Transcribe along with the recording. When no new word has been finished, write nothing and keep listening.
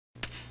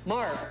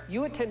Marv,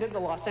 you attended the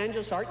Los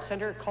Angeles Arts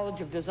Center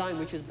College of Design,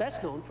 which is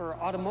best known for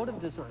automotive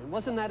design.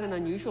 Wasn't that an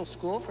unusual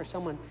school for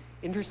someone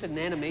interested in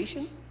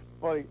animation?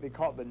 Well, they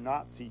call it the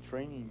Nazi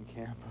training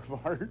camp of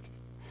art.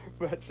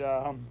 But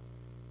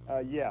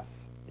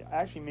yes, I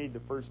actually made the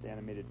first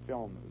animated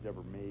film that was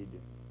ever made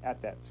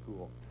at that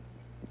school.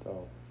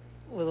 So.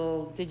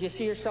 Well, did you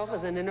see yourself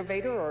as an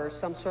innovator or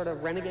some sort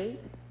of renegade?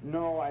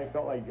 No, I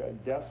felt like a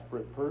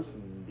desperate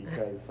person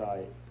because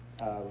I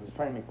was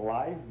trying to make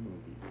live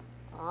movies.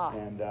 Ah.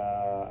 And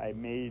I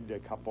made a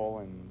couple,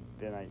 and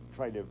then I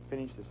tried to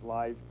finish this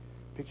live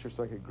picture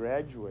so I could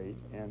graduate,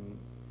 and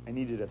I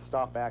needed a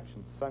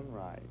stop-action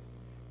sunrise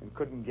and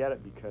couldn't get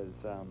it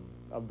because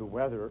of the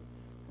weather,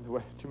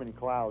 too many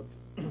clouds.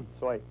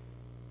 So I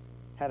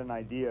had an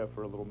idea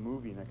for a little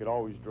movie, and I could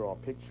always draw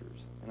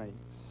pictures. And I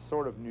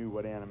sort of knew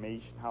what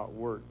animation, how it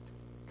worked,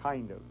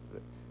 kind of,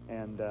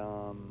 and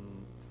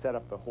set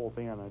up the whole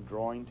thing on a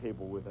drawing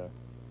table with a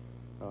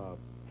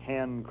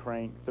hand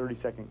crank,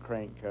 30-second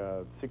crank,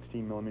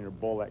 16mm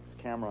Bolex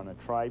camera on a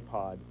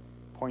tripod,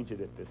 pointed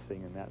at this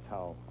thing, and that's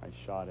how I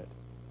shot it.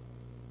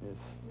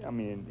 I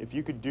mean, if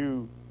you could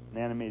do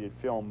an animated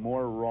film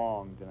more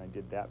wrong than I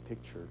did that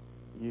picture,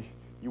 you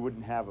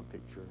wouldn't have a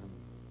picture.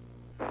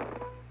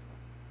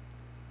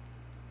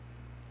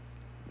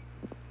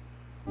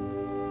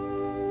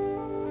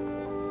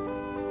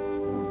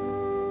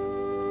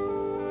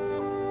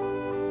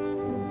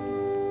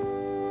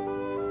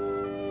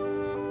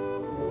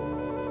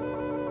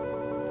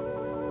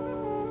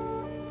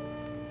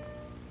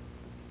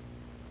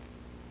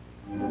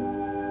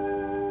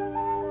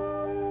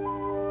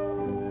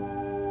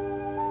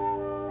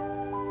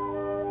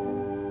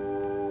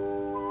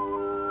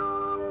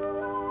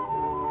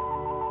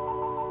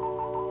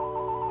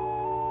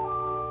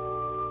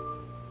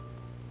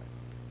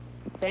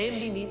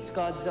 Bambi Meets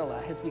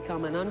Godzilla has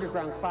become an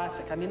underground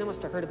classic. I mean, I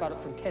must have heard about it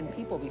from 10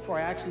 people before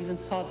I actually even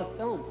saw the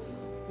film.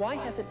 Why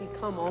has it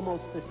become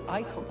almost this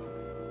icon?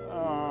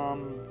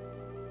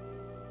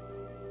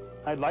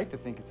 I'd like to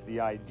think it's the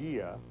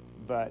idea,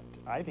 but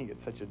I think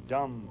it's such a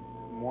dumb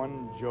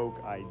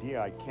one-joke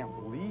idea. I can't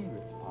believe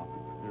it's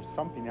popular. There's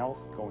something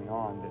else going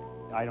on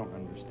that I don't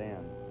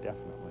understand,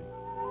 definitely.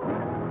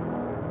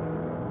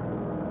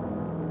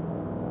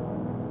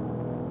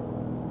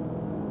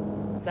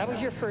 That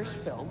was your first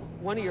film.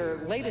 One of your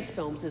latest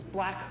films is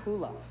Black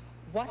Hula.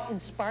 What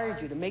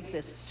inspired you to make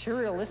this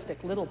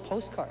surrealistic little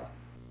postcard?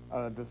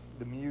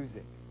 The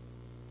music.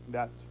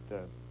 That's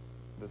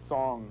the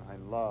song I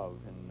love,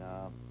 and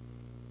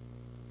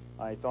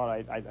I thought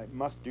I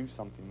must do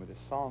something with this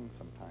song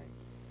sometime.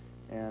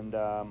 And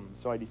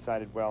so I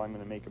decided, well, I'm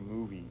going to make a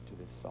movie to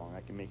this song.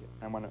 I can make it.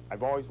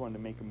 I've always wanted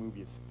to make a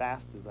movie as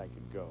fast as I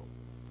could go,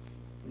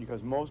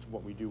 because most of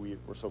what we do,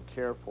 we're so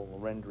careful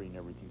rendering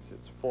everything, so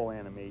it's full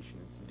animation,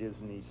 it's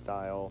Disney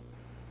style.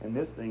 And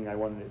this thing, I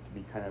wanted it to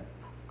be kind of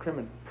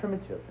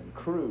primitive and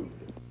crude.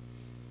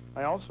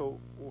 I also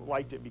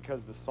liked it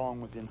because the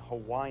song was in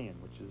Hawaiian,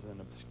 which is an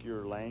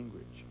obscure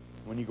language.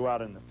 When you go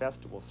out in the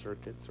festival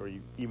circuits, or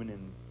even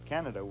in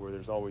Canada, where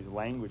there's always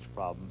language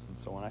problems and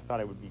so on, I thought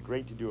it would be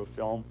great to do a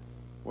film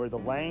where the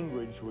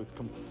language was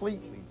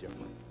completely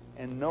different,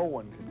 and no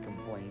one could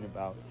complain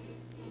about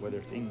whether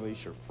it's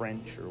English or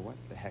French or what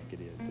the heck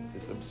it is. It's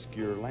this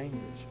obscure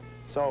language.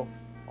 So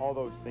all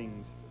those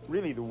things,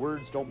 really the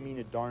words don't mean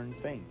a darn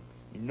thing.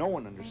 I mean, no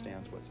one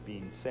understands what's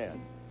being said,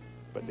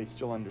 but they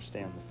still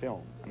understand the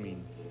film. I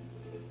mean,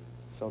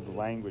 so the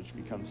language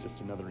becomes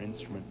just another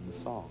instrument in the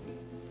song.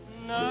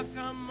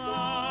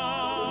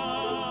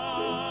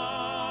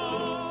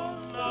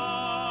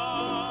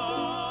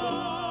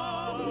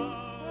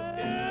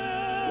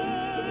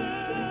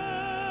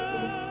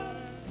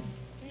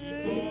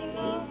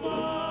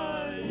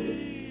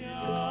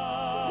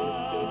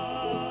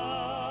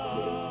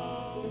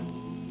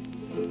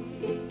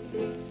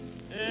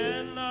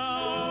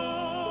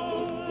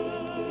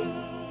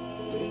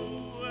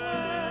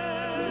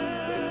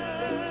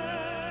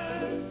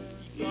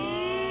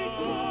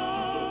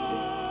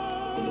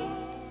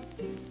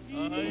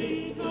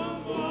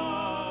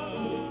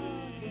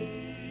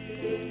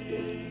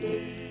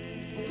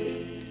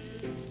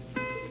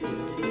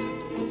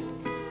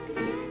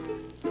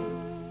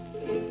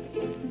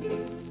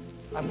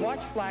 I've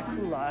watched Black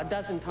Hula a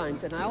dozen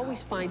times, and I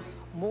always find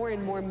more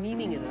and more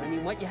meaning in it. I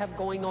mean, what you have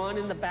going on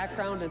in the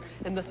background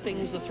and the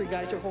things the three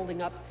guys are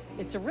holding up,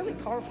 it's a really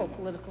powerful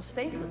political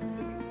statement.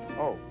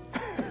 Oh,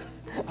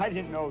 I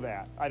didn't know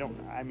that.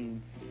 I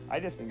mean,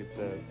 I just think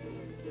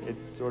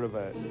it's sort of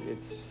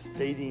it's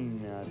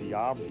stating the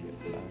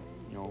obvious.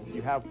 You know,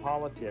 you have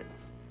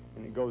politics,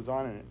 and it goes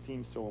on, and it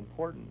seems so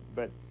important,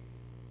 but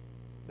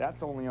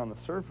that's only on the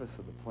surface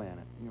of the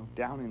planet. You know,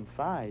 down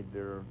inside,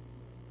 there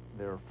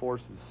are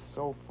forces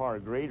so far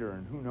greater,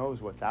 and who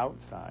knows what's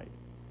outside.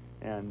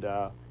 And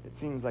it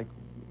seems like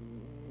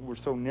we're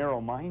so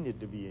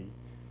narrow-minded to be,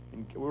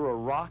 we're a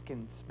rock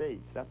in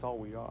space, that's all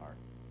we are.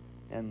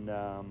 And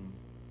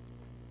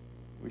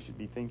we should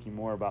be thinking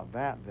more about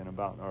that than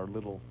about our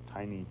little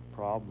tiny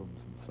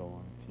problems and so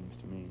on, it seems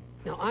to me.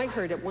 Now, I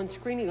heard at one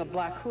screening of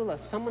Black Hula,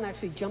 someone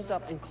actually jumped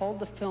up and called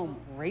the film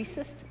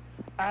racist.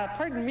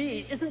 Pardon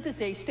me, isn't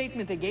this a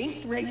statement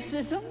against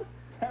racism?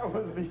 That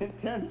was the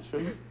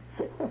intention.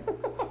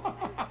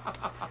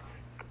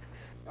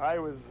 I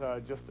was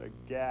just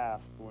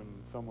aghast when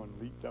someone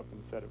leaped up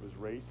and said it was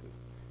racist.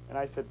 And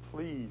I said,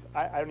 please,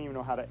 I don't even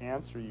know how to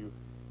answer you.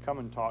 Come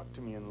and talk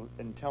to me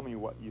and tell me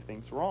what you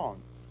think's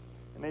wrong.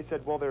 And they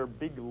said, well, there are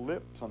big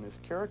lips on this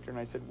character. And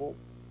I said, well,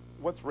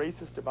 what's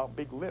racist about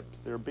big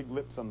lips? There are big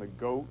lips on the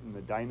goat and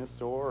the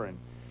dinosaur, and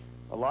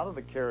a lot of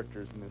the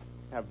characters in this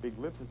have big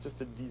lips. It's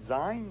just a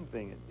design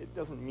thing. It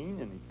doesn't mean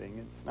anything.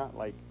 It's not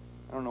like,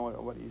 I don't know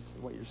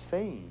what you're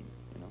saying,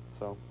 you know.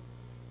 So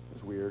it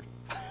was weird.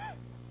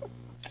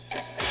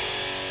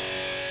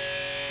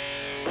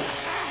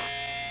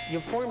 You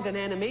formed an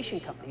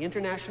animation company,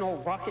 International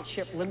Rocket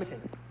Ship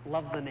Limited.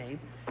 Love the name.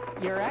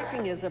 You're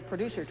acting as a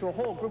producer to a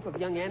whole group of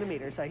young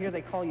animators. I hear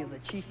they call you the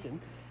Chieftain.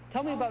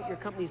 Tell me about your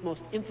company's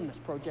most infamous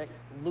project,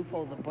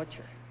 Lupo the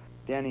Butcher.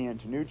 Danny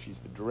Antonucci's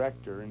the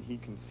director, and he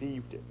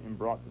conceived it and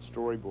brought the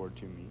storyboard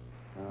to me.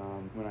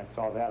 When I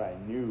saw that, I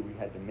knew we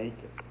had to make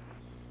it.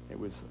 It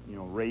was, you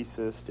know,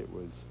 racist, it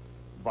was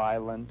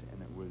violent,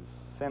 and it was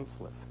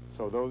senseless.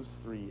 So those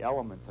three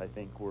elements, I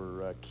think,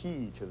 were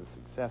key to the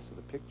success of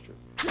the picture.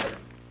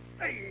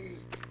 Hey!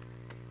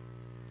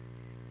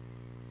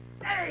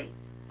 Hey!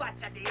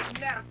 Faccia di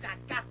merda,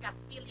 cacca,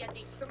 figlia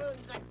di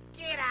strunza,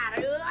 get out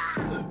of here!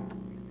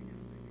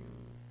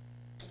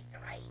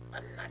 Rai,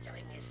 mannaggia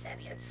le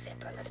miserie,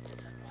 sempre la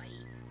stessa Rai.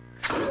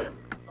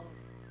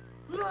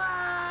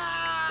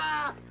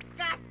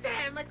 God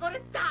damn, I'm gonna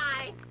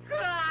die!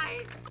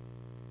 Christ!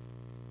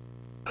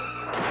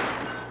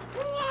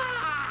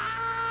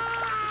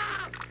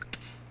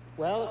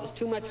 Well, it was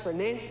too much for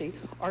Nancy.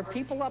 Are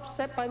people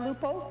upset by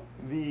Lupo?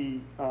 The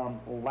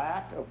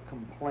lack of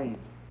complaint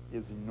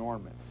is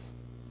enormous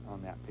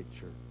on that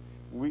picture.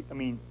 I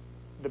mean,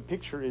 the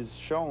picture is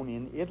shown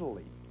in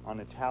Italy on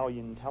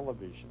Italian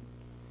television,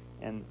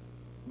 and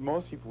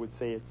most people would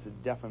say it's a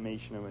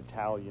defamation of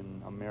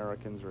Italian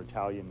Americans or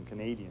Italian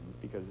Canadians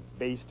because it's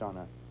based on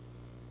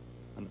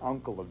an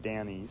uncle of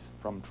Danny's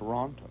from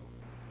Toronto.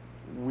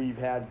 We've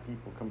had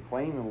people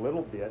complain a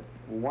little bit.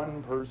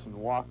 One person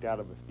walked out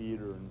of a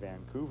theater in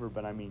Vancouver,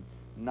 but I mean,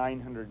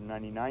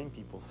 999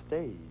 people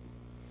stayed.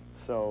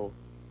 So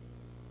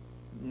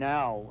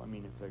now, I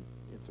mean, it's a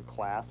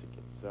classic.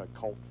 It's a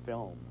cult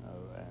film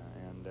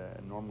and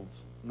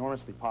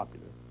enormously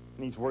popular.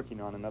 And he's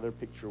working on another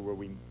picture where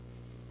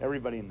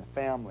everybody in the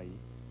family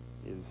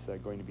is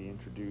going to be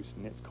introduced,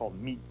 and it's called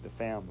Meet the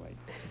Family.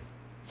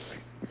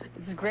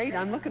 This is great.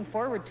 I'm looking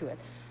forward to it.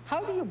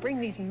 How do you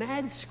bring these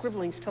mad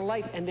scribblings to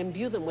life and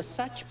imbue them with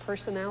such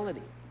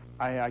personality?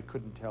 I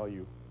couldn't tell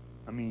you.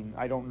 I mean,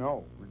 I don't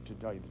know, to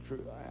tell you the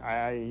truth.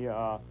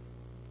 I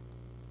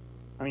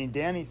mean,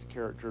 Danny's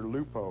character,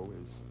 Lupo,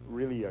 is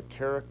really a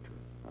character.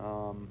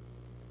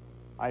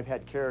 I've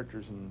had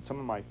characters in some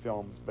of my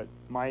films, but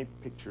my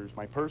pictures,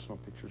 my personal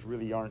pictures,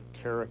 really aren't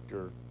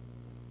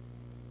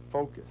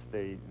character-focused.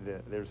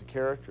 There's a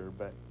character,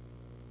 but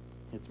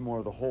it's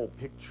more the whole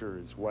picture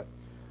is what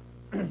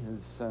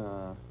is...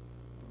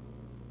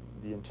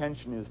 the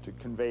intention is to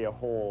convey a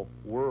whole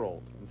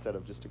world instead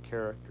of just a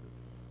character.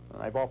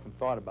 I've often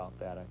thought about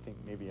that. I think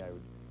maybe I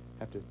would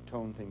have to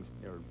tone things,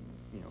 or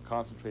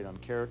concentrate on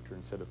character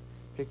instead of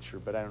picture,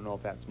 but I don't know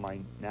if that's my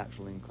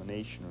natural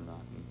inclination or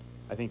not. And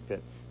I think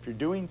that if you're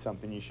doing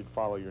something, you should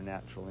follow your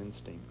natural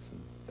instincts,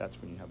 and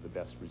that's when you have the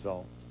best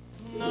results.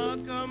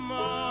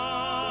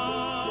 Nakama.